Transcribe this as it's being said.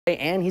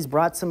And he's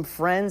brought some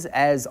friends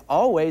as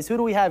always. Who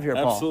do we have here,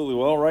 Paul? Absolutely.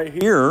 Well, right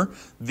here,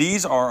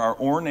 these are our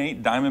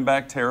Ornate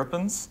Diamondback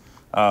Terrapins.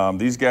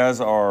 These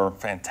guys are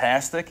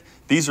fantastic.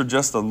 These are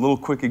just a little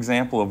quick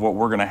example of what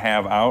we're going to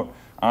have out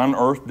on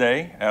Earth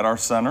Day at our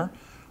center.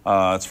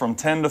 It's from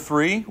 10 to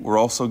 3. We're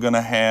also going to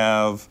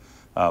have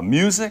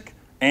music,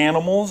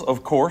 animals,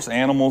 of course,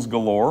 animals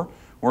galore.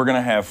 We're going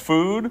to have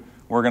food.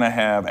 We're going to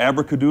have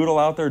Abracadoodle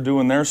out there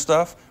doing their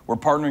stuff. We're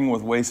partnering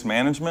with Waste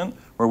Management,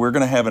 where we're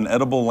going to have an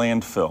edible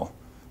landfill.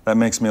 That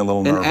makes me a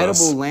little nervous. An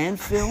edible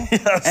landfill?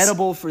 Yes.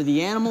 Edible for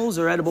the animals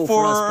or edible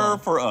for us, Paul?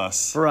 For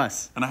us. For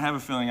us. And I have a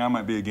feeling I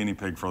might be a guinea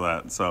pig for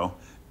that, so.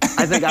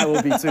 I think I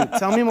will be too.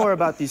 Tell me more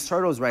about these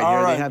turtles right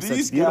here. They have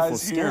such beautiful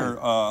skin. Here,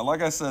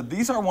 like I said,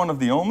 these are one of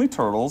the only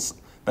turtles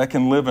that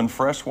can live in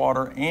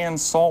freshwater and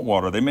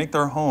saltwater. They make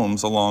their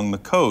homes along the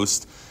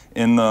coast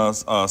in the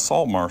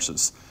salt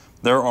marshes.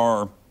 There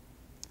are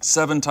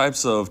 7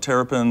 types of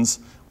terrapins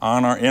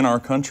in our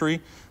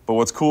country, but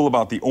what's cool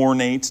about the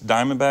Ornate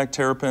Diamondback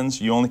Terrapins,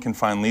 you only can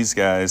find these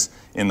guys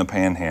in the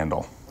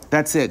Panhandle.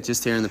 That's it,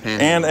 just here in the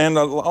Panhandle. And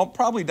I'll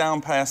probably down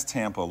past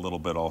Tampa a little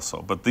bit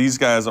also, but these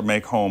guys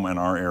make home in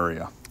our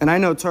area. And I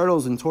know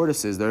turtles and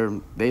tortoises,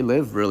 they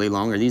live really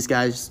long. Are these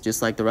guys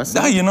just like the rest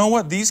of them? You know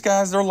what? These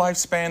guys, their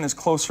lifespan is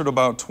closer to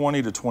about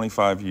 20 to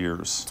 25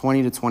 years.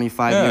 20 to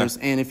 25 years.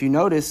 And if you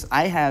notice,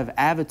 I have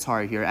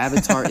Avatar here.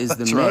 Avatar is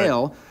the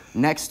male. Right.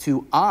 Next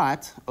to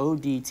Ott,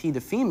 O-D-T, the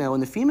female,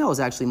 and the female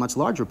is actually much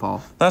larger,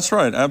 Paul. That's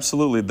right,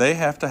 absolutely. They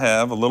have to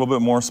have a little bit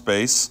more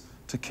space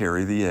to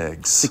carry the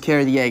eggs. To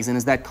carry the eggs, and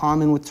is that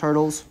common with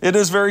turtles? It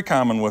is very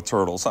common with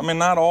turtles. I mean,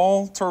 not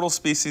all turtle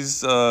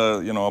species,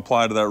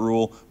 apply to that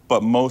rule,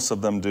 but most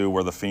of them do,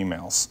 were the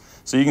females.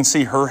 So you can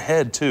see her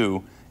head,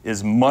 too,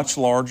 is much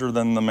larger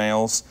than the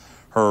males.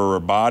 Her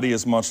body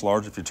is much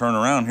larger. If you turn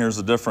around, here's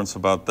the difference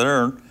about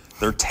their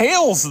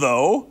tails,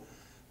 though.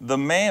 The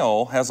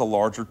male has a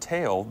larger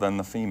tail than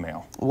the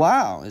female.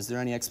 Wow. Is there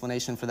any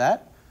explanation for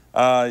that?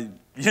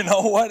 You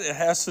know what? It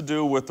has to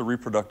do with the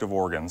reproductive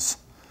organs.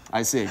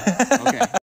 I see. Okay.